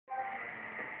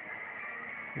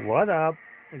What up?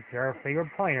 It's your favorite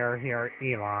player here,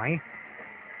 Eli.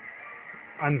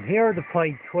 I'm here to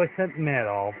play Twisted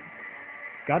Metal.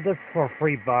 Got this for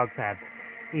 $3 at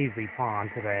Easy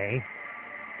Pawn today.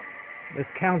 This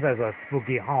counts as a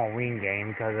spooky Halloween game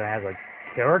because it has a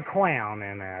killer clown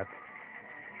in it.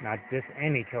 Not just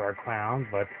any killer clown,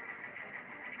 but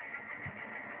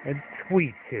a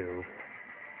Sweet Tooth.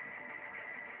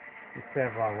 Instead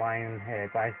of a lion-headed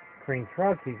ice cream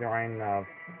truck, he's riding a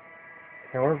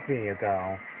killer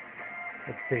vehicle.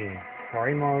 Let's see.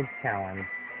 Story mode challenge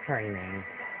training.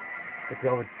 Let's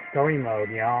go with story mode,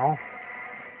 y'all.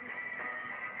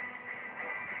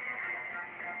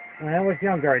 When I was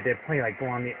younger, I did play like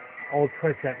one of the old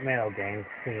Twisted Metal games.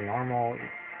 See, normal,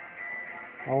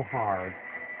 hard.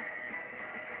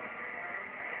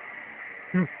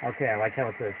 Okay, I like how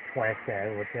it says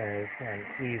Twisted, which is an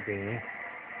easy,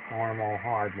 normal,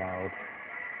 hard mode.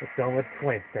 Let's go with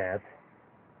Twisted.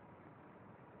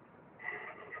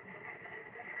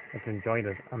 Let's enjoy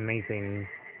this amazing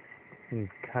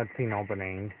cutscene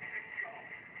opening.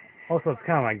 Also, it's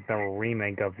kind of like the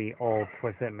remake of the old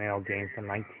Twisted Metal games from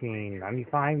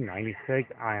 1995, 96,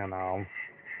 I don't know.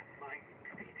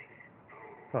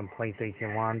 From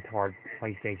PlayStation 1 towards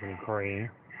PlayStation 3.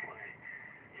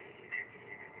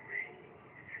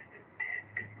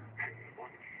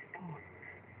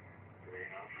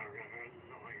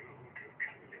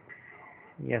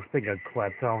 Yeah, speaking of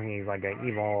Klepto, he's like an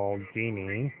evil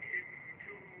genie.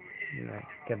 You know,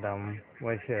 get them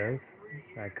wishes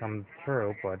that come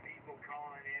true, but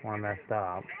one messed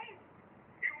up.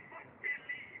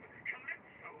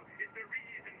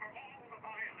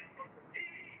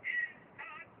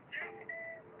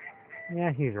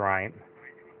 Yeah, he's right.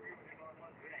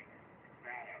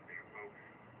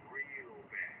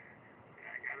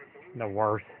 The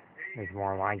worst is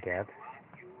more like it.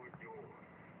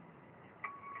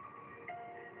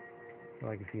 So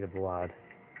I can see the blood.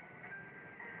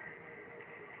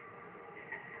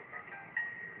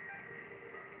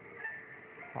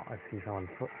 Oh, I see someone's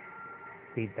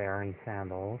feet there in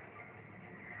sandals.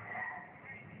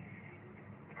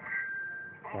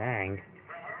 Dang.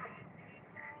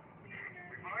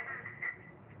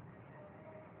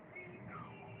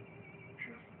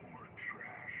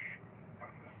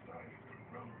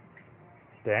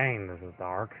 Dang, this is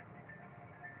dark.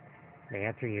 They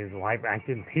actually use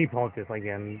live-action people just like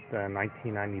in the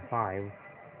 1995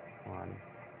 one.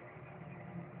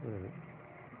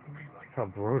 So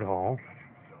brutal.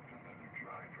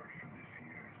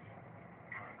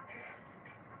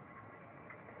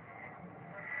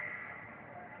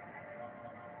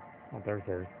 Well, there's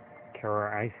his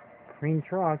killer ice cream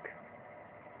truck.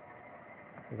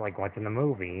 It's like watching a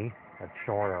movie that's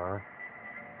shorter.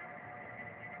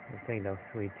 Let's say no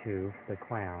Sweet Tooth, the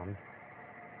clown.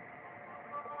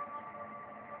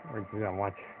 We're just gonna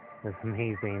watch this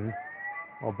amazing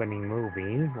opening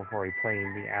movie before we play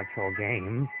the actual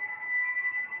game.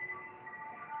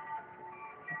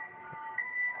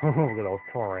 Look at those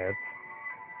turrets.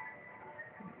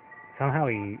 Somehow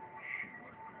he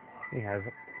has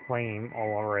flame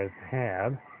all over his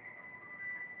head.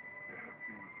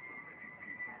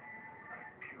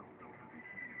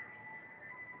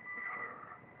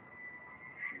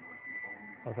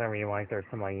 Does that mean like there's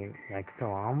somebody next to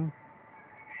him?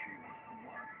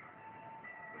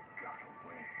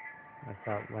 I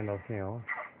thought Windows knew.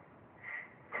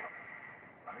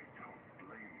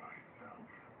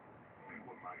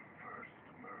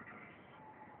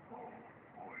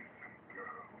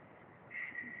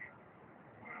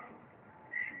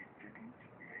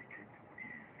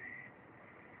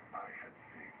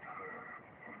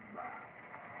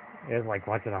 It's like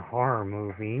watching a horror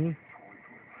movie.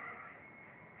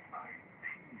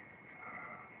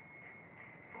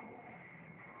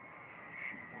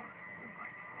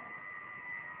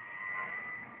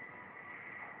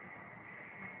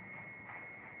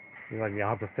 He's like the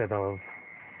opposite of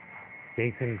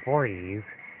Jason Voorhees.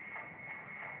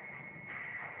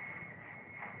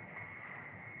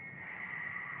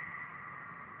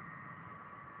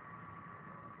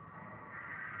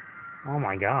 Oh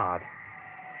my god.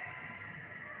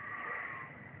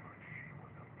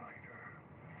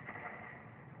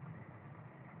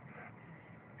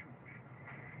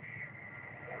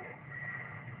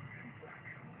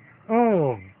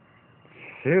 Oh,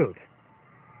 shoot.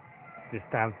 Just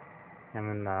have him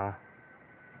in the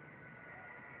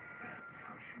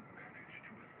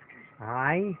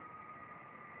eye.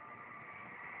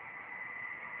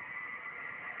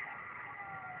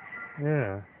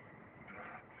 Yeah.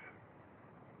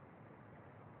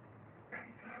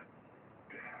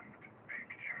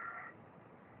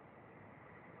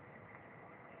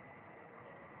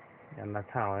 and that's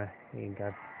how he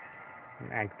got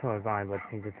an X to his eye, but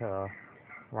change it to the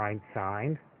right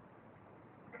side.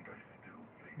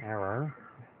 Error.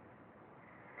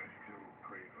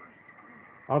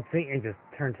 Oh, see, it just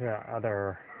turned to the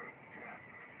other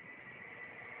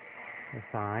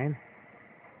side.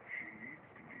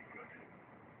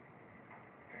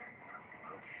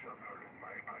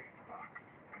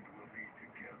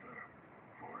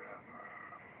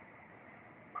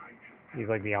 He's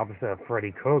like the opposite of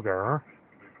Freddy Krueger.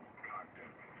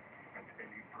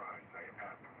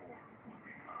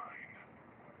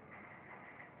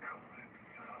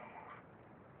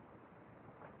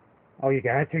 Oh, you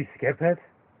can actually skip it?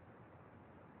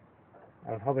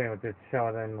 I was hoping it would just show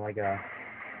it in like a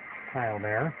tile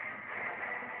there.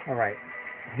 Alright,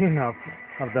 enough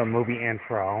of the movie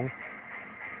intro.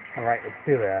 Alright, let's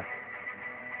do this.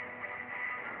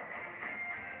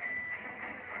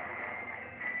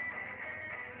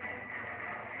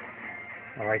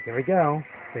 Alright, here we go.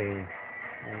 Let's see.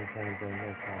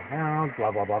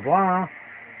 Blah, blah, blah, blah.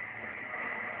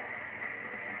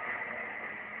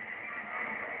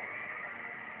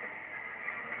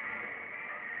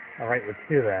 Alright, let's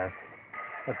do this.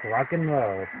 Let's rock and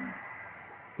roll.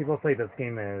 People say this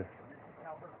game is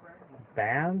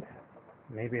bad.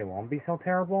 Maybe it won't be so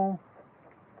terrible.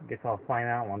 I guess I'll find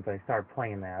out once I start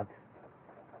playing that.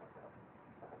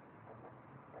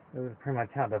 This is pretty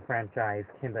much how the franchise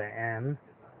came to end.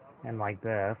 And like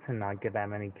this, and not get that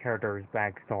many characters'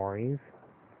 backstories.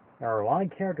 There are a lot of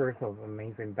characters with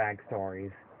amazing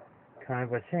backstories. Kind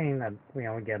of a shame that we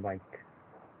only get like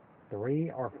 3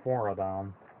 or 4 of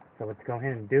them. So let's go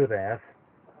ahead and do this.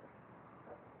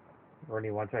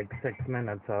 Already watched like 6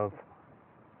 minutes of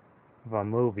a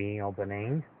movie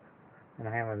opening, and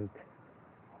I haven't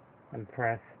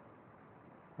pressed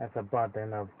a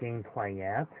button of gameplay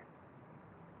yet.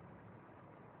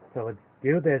 So let's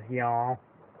do this, y'all.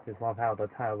 Just love how the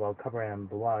title will cover in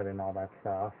blood and all that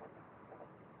stuff.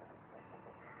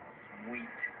 Sweet.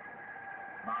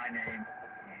 My name.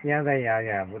 Yeah.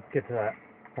 Let's get to that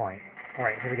point.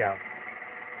 Alright, here we go.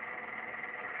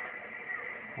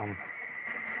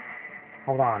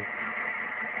 Hold on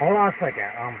a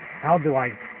second. How do I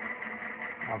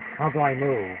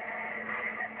move?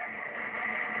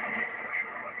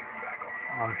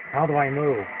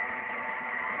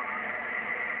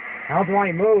 How do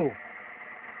I move?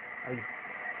 I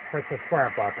press the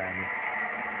square button.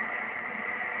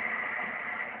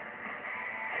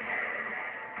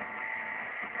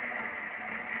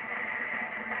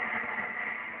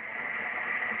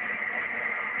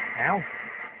 Ow.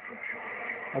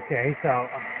 Okay, so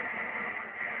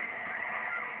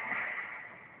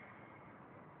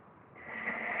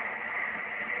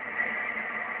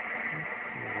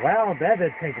well, that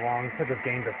did take long for this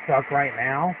game to suck right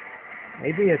now.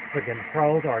 Maybe it's the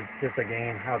controls or it's just the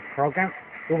game, how it's programmed.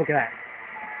 Oh, look at that.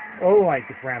 Oh, I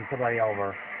just ran somebody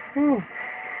over. Whew.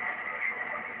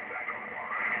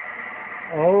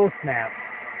 Oh, snap.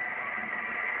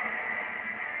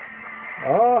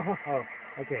 Oh,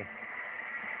 okay.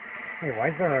 Hey, why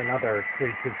is there another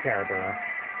 3-2 character?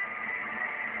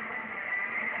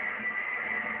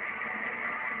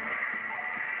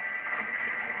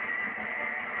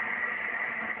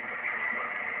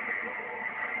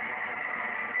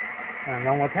 I don't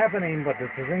know what's happening, but this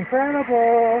is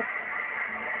incredible!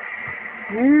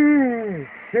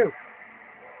 Shoot!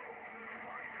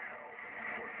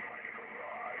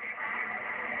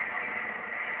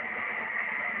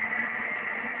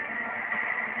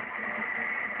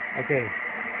 Okay.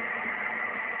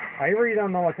 I really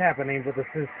don't know what's happening, but this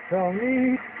is so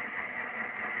neat!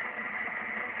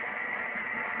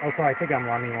 Also, I think I'm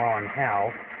running low on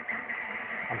health.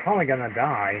 I'm probably gonna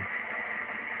die.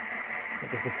 But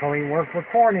this is totally worth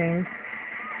recording.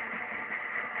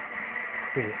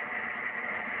 See.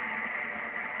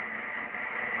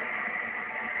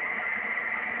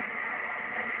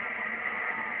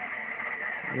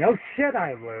 No shit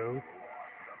I lose.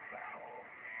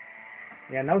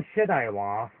 Yeah, no shit I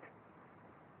lost.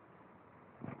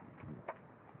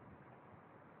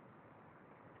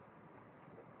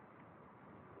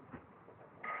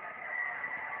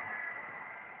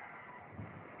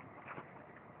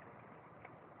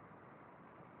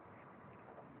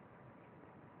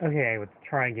 Okay, let's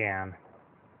try again.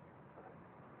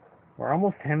 We're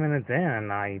almost 10 minutes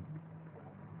in. I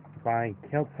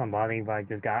killed somebody, but I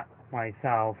just got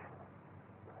myself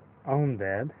owned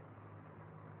it.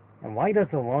 And why does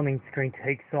the loading screen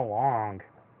take so long?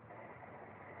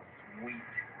 Sweet.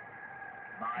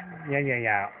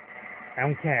 Yeah. I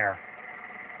don't care.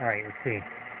 Alright, let's see.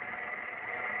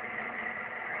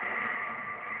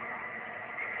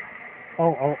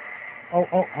 Oh,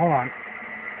 hold on.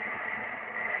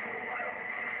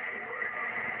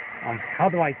 How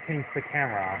do I change the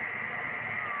camera?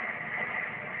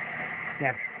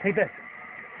 Yeah, take this.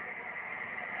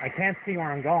 I can't see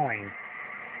where I'm going.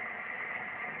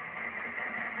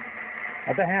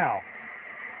 What the hell?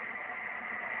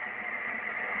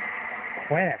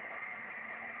 Quit.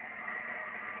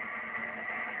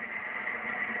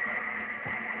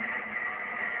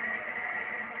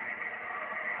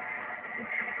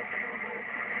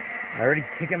 They're already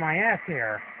kicking my ass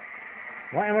here.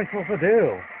 What am I supposed to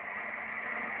do?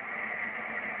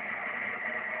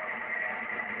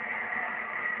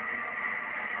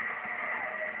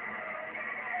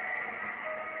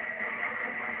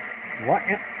 What?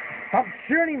 Stop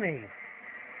shooting me!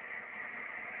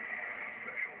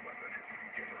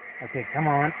 Okay, come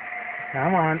on.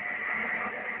 Come on.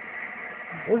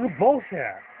 This is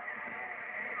bullshit.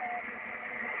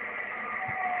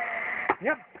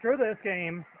 Yep, screw this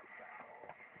game.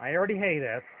 I already hate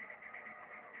it.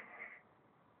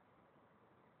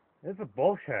 This is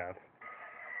bullshit.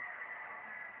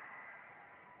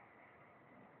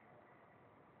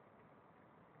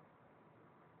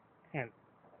 And,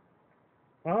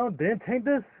 well, didn't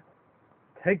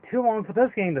take too long for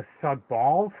this game to suck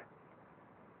balls.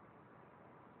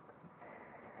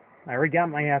 I already got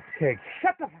my ass kicked.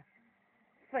 Shut the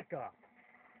fuck up.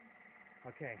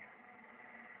 Okay.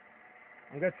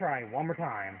 I'm gonna try one more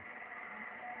time.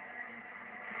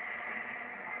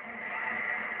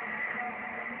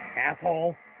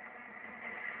 Asshole.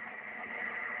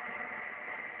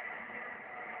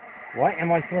 What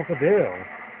am I supposed to do?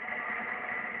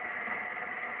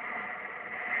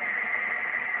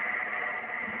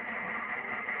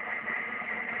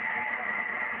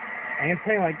 I am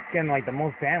saying like getting like the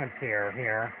most damage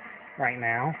here right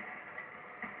now.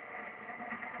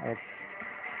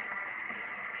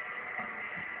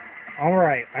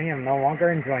 Alright, I am no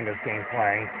longer enjoying this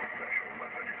gameplay.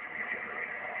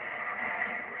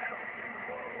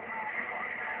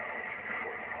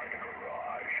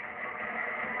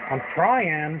 I'm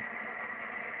trying.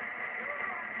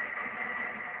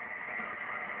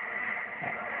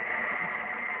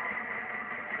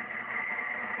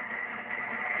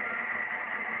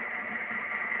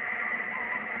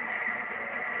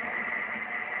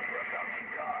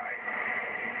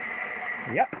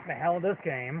 Yep, the hell of this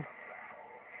game.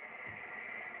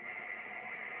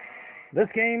 This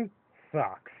game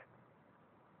sucks.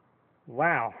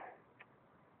 Wow.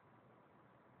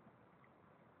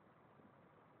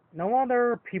 No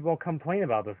wonder people complain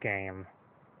about this game.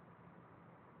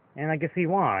 And I can see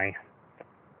why.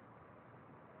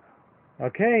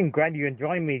 Okay, I'm glad you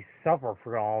enjoyed me suffer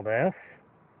for all this.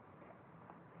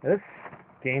 This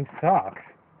game sucks.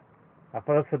 I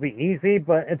thought this would be easy,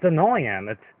 but it's annoying.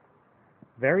 It's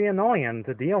very annoying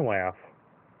to deal with.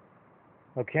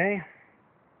 Okay?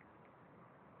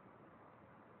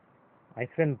 I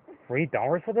spent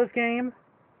 $3 for this game?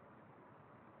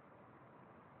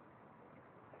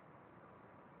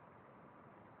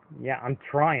 Yeah, I'm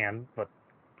trying, but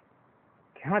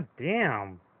god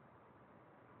damn.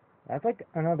 That's like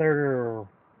another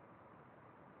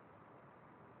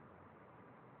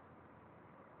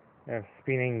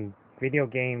spinning video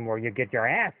game where you get your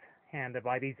ass handed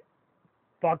by these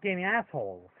fucking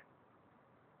assholes.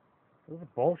 This is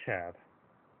bullshit.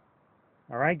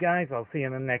 Alright guys, I'll see you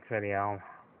in the next video.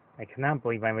 I cannot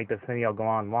believe I made this video go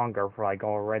on longer for like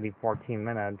already 14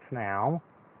 minutes now.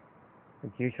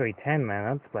 It's usually 10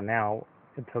 minutes, but now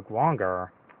it took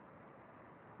longer.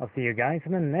 I'll see you guys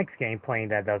in the next gameplay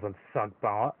that doesn't suck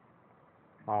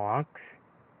bollocks.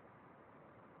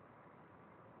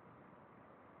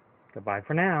 Goodbye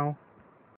for now.